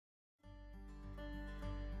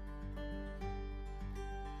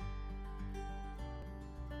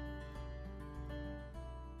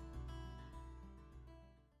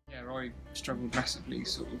Yeah, I struggled massively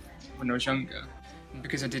sort of when I was younger. And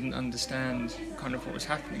because I didn't understand kind of what was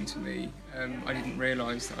happening to me, I didn't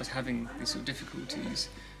realise that I was having these sort of difficulties.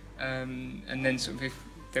 And then sort of if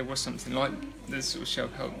there was something like the sort of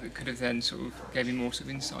self-help that could have then sort of gave me more sort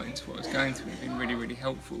of insight into what I was going through, it's been really, really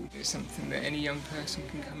helpful. It's something that any young person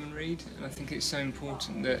can come and read, and I think it's so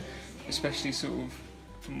important that, especially sort of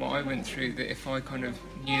from what I went through, that if I kind of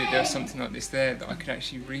knew that there was something like this there, that I could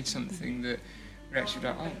actually read something that would actually be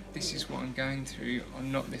like, oh, this is what I'm going through.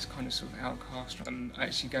 I'm not this kind of sort of outcast. I'm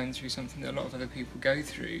actually going through something that a lot of other people go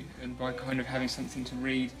through, and by kind of having something to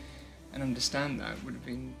read and understand that would have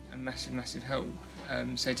been a massive, massive help.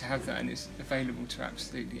 So to have that, and it's available to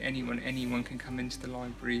absolutely anyone can come into the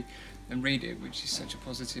library and read it, which is such a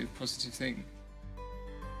positive thing.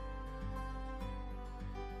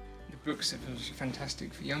 The books are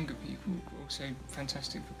fantastic for younger people, but also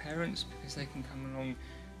fantastic for parents, because they can come along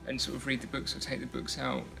and sort of read the books or take the books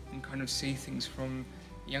out and kind of see things from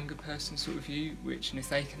a younger person's sort of view, and if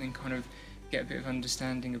they can then kind of get a bit of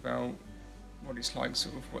understanding about what it's like,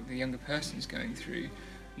 sort of what the younger person is going through,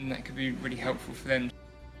 and that could be really helpful for them.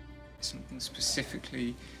 Something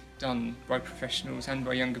specifically done by professionals and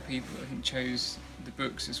by younger people, I think, chose the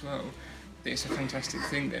books as well. It's a fantastic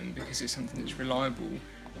thing then, because it's something that's reliable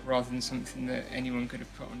rather than something that anyone could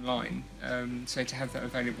have put online. So to have that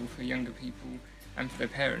available for younger people and for their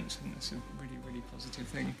parents, I think that's a really, really positive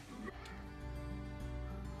thing.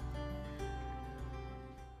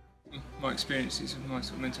 My experiences of my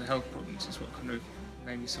sort of mental health problems is what kind of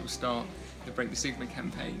made me sort of start the Break the Stigma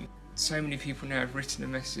campaign. So many people now have written a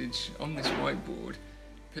message on this whiteboard,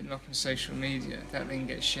 put them up on social media, that then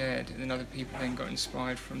gets shared, and then other people then got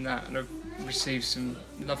inspired from that, and I've received some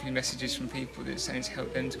lovely messages from people that saying it's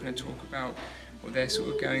helped them to kind of talk about what they're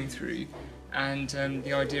sort of going through. And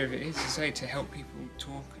the idea of it is to say to help people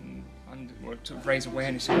talk and to raise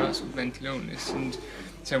awareness about sort of mental illness. And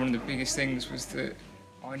so one of the biggest things was that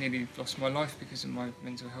I nearly lost my life because of my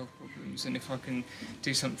mental health problems, and if I can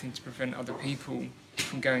do something to prevent other people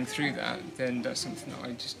from going through that, then that's something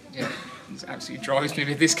that it absolutely drives me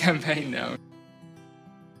with this campaign now.